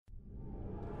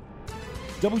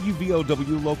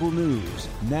WVOW Local News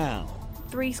now.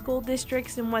 3 school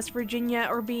districts in West Virginia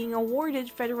are being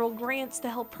awarded federal grants to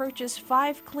help purchase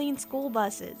 5 clean school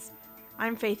buses.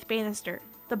 I'm Faith Bannister.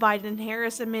 The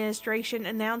Biden-Harris administration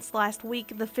announced last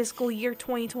week the fiscal year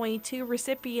 2022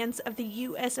 recipients of the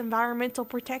U.S. Environmental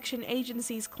Protection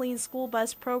Agency's Clean School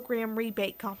Bus Program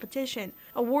rebate competition,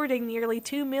 awarding nearly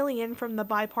 $2 million from the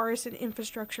bipartisan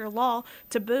infrastructure law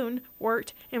to Boone,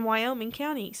 Wirt, and Wyoming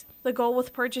counties. The goal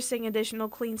with purchasing additional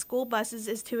clean school buses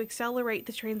is to accelerate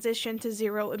the transition to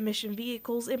zero-emission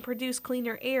vehicles and produce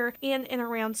cleaner air in and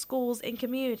around schools and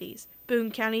communities.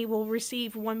 Boone County will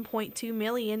receive $1.2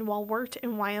 million, while Wirt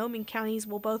and Wyoming counties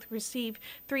will both receive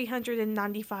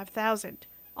 $395,000.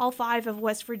 All 5 of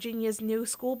West Virginia's new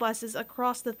school buses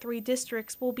across the 3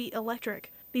 districts will be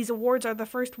electric. These awards are the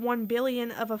first $1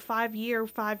 billion of a 5-year,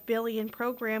 $5 billion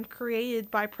program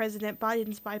created by President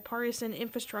Biden's bipartisan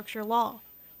infrastructure law.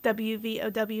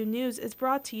 WVOW News is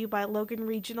brought to you by Logan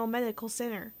Regional Medical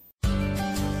Center.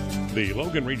 The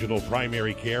Logan Regional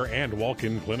Primary Care and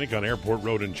Walk-In Clinic on Airport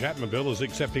Road in Chapmanville is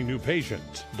accepting new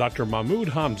patients. Dr. Mahmoud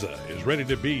Hamza is ready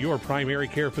to be your primary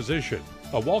care physician.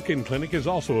 A walk-in clinic is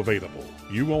also available.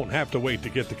 You won't have to wait to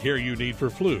get the care you need for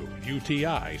flu,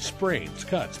 UTI, sprains,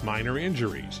 cuts, minor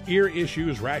injuries, ear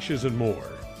issues, rashes, and more.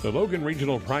 The Logan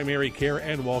Regional Primary Care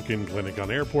and Walk-In Clinic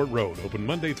on Airport Road, open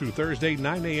Monday through Thursday,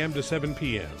 9 a.m. to 7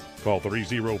 p.m. Call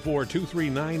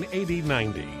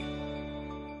 304-239-8090.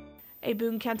 A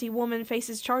Boone County woman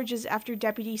faces charges after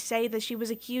deputies say that she was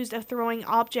accused of throwing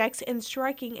objects and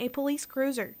striking a police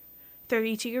cruiser.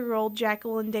 32-year-old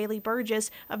Jacqueline Daly Burgess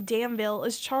of Danville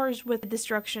is charged with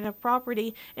destruction of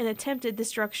property and attempted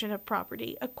destruction of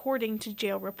property, according to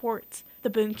jail reports.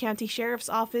 The Boone County Sheriff's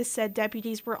Office said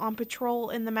deputies were on patrol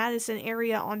in the Madison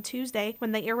area on Tuesday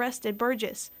when they arrested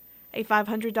Burgess. A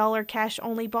 $500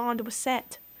 cash-only bond was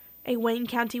set. A Wayne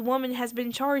County woman has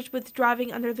been charged with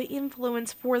driving under the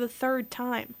influence for the 3rd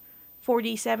time.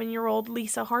 47-year-old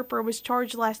Lisa Harper was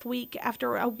charged last week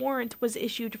after a warrant was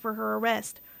issued for her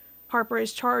arrest. Harper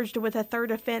is charged with a 3rd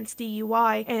offense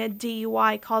DUI and a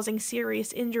DUI causing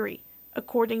serious injury.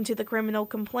 According to the criminal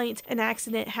complaint, an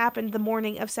accident happened the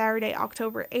morning of Saturday,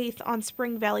 October 8th on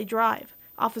Spring Valley Drive.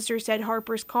 Officers said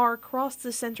Harper's car crossed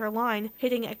the center line,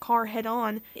 hitting a car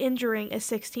head-on, injuring a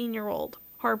 16-year-old.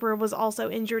 Harper was also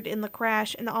injured in the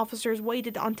crash, and officers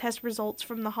waited on test results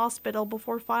from the hospital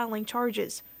before filing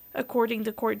charges. According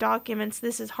to court documents,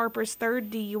 this is Harper's 3rd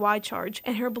DUI charge,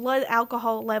 and her blood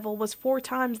alcohol level was 4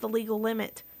 times the legal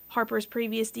limit. Harper's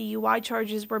previous DUI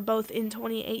charges were both in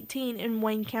 2018 in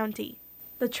Wayne County.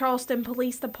 The Charleston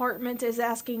Police Department is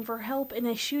asking for help in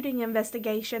a shooting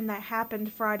investigation that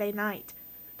happened Friday night.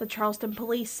 The Charleston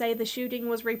police say the shooting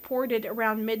was reported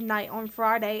around midnight on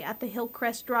Friday at the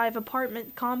Hillcrest Drive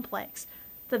apartment complex.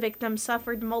 The victim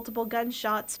suffered multiple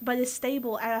gunshots but is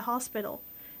stable at a hospital.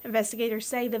 Investigators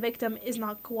say the victim is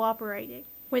not cooperating.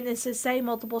 Witnesses say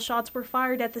multiple shots were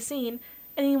fired at the scene.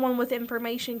 Anyone with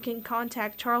information can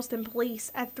contact Charleston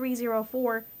Police at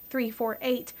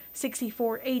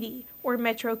 304-348-6480 or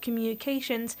Metro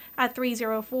Communications at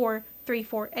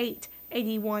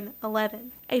 304-348-8111.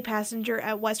 A passenger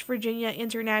at West Virginia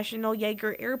International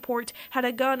Yeager Airport had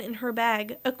a gun in her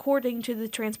bag, according to the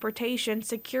Transportation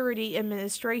Security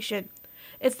Administration.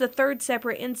 It's the 3rd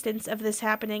separate instance of this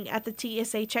happening at the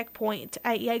TSA checkpoint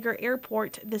at Yeager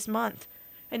Airport this month.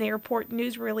 An airport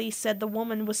news release said the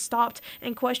woman was stopped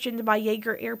and questioned by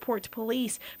Yeager Airport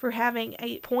police for having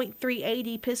a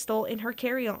 .380 pistol in her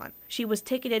carry-on. She was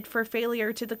ticketed for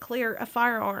failure to declare a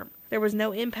firearm. There was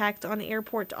no impact on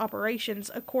airport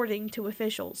operations, according to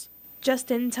officials.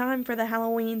 Just in time for the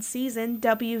Halloween season,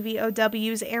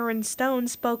 WVOW's Aaron Stone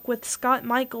spoke with Scott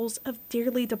Michaels of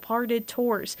Dearly Departed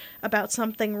Tours about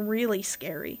something really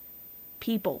scary: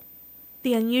 people.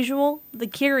 The unusual, the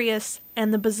curious,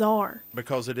 and the bizarre.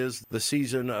 Because it is the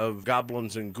season of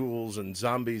goblins and ghouls and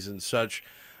zombies and such,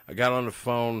 I got on the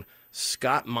phone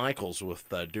Scott Michaels with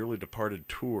Dearly Departed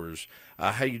Tours.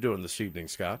 How you doing this evening,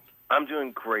 Scott? I'm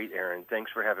doing great, Aaron.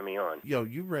 Thanks for having me on.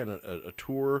 You ran a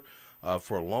tour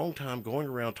for a long time, going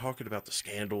around talking about the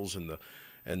scandals and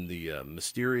the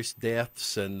mysterious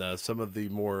deaths and some of the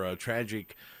more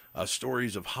tragic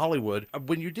stories of Hollywood.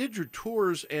 When you did your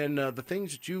tours and the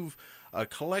things that you've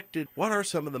collected, what are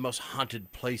some of the most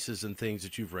haunted places and things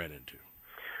that you've ran into?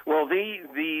 Well,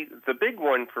 the big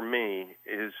one for me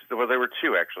is, well, there were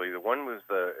 2 actually. The one was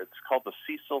it's called the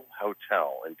Cecil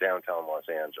Hotel in downtown Los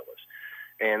Angeles.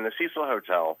 And the Cecil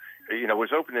Hotel,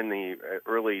 was opened in the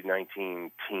early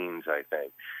 19 teens, I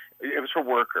think. It was for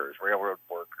workers, railroad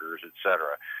workers,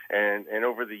 etc. And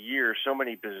over the years, so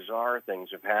many bizarre things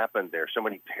have happened there, so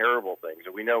many terrible things.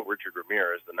 And we know Richard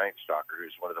Ramirez, the Night Stalker,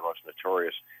 who's one of the most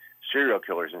notorious serial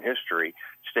killers in history,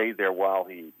 stayed there while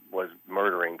he was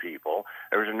murdering people.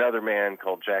 There was another man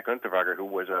called Jack Unterweger, who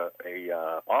was a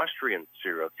Austrian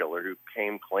serial killer who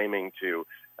came claiming to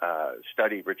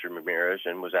study Richard Ramirez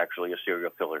and was actually a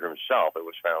serial killer himself. It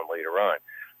was found later on.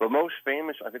 But most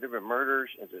famous, I think there were murders,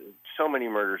 so many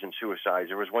murders and suicides.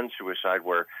 There was one suicide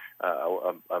where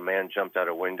a man jumped out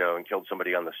a window and killed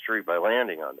somebody on the street by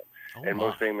landing on them.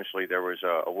 Most famously, there was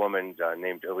a woman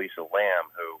named Elisa Lamb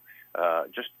who,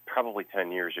 just probably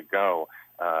 10 years ago,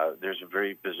 there's a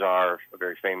very bizarre,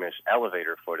 very famous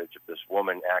elevator footage of this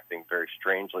woman acting very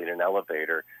strangely in an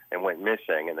elevator and went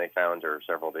missing, and they found her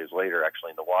several days later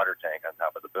actually in the water tank on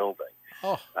top of the building.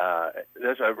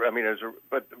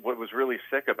 But what was really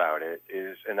sick about it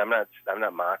is, and I'm not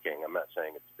mocking, I'm not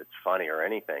saying it's funny or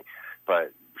anything,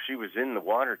 but she was in the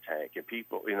water tank, and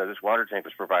people, this water tank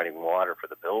was providing water for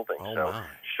the building,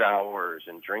 showers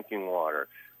and drinking water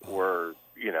were,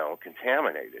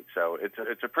 contaminated. So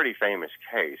it's a pretty famous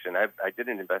case, and I did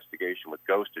an investigation with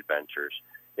Ghost Adventures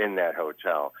in that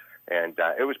hotel, and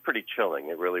it was pretty chilling.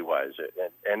 It really was.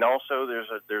 And also, there's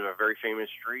a very famous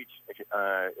street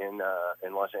in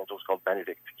Los Angeles called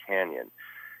Benedict Canyon.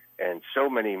 And so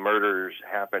many murders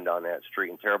happened on that street,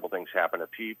 and terrible things happened to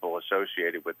people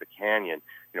associated with the canyon.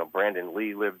 Brandon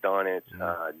Lee lived on it.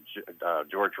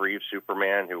 George Reeves,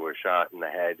 Superman, who was shot in the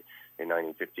head in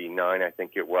 1959, I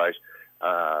think it was.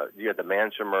 You had the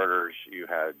Manson murders. You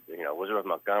had, Elizabeth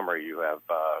Montgomery. You have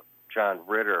John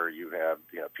Ritter. You have,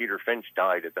 Peter Finch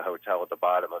died at the hotel at the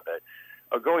bottom of it.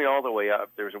 Going all the way up,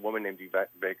 there's a woman named Yvette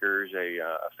Vickers, a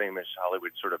famous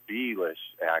Hollywood sort of B-list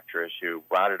actress who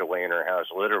rotted away in her house,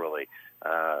 literally.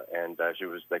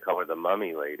 They call her the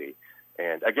Mummy Lady.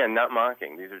 And again, not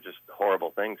mocking. These are just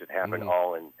horrible things that happen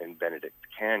all in Benedict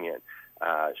Canyon.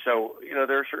 So,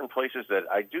 there are certain places that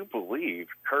I do believe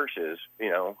curses,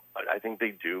 I think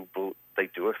they do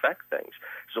affect things.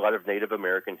 There's a lot of Native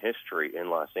American history in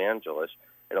Los Angeles,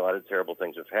 and a lot of terrible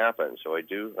things have happened. So I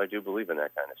do believe in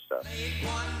that kind of stuff.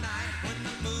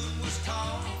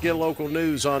 Get local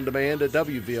news on demand at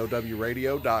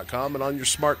WVOWradio.com and on your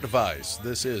smart device.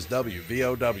 This is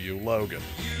WVOW Logan.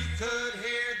 You could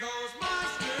hear those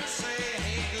monsters say,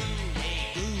 hey, Goon,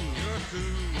 hey, Goon,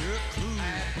 you're cool,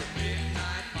 at the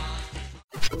midnight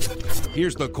monster.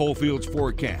 Here's the Coalfields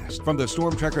forecast from the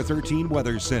Storm Tracker 13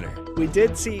 Weather Center. We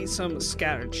did see some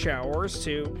scattered showers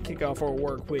to kick off our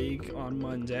work week on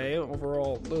Monday.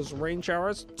 Overall, those rain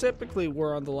showers typically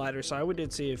were on the lighter side. We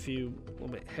did see a few little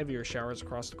bit heavier showers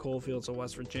across the coalfields of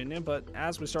West Virginia, but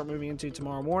as we start moving into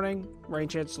tomorrow morning, rain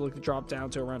chances look to drop down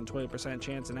to around a 20%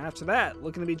 chance, and after that,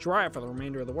 looking to be dry for the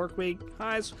remainder of the work week.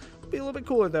 Highs will be a little bit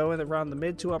cooler, though, in around the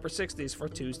mid to upper 60s for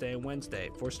Tuesday and Wednesday.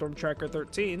 For Storm Tracker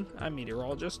 13, I'm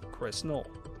meteorologist Chris Knoll.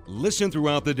 Listen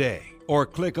throughout the day or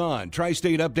click on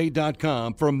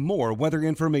tristateupdate.com for more weather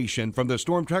information from the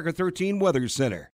Storm Tracker 13 Weather Center.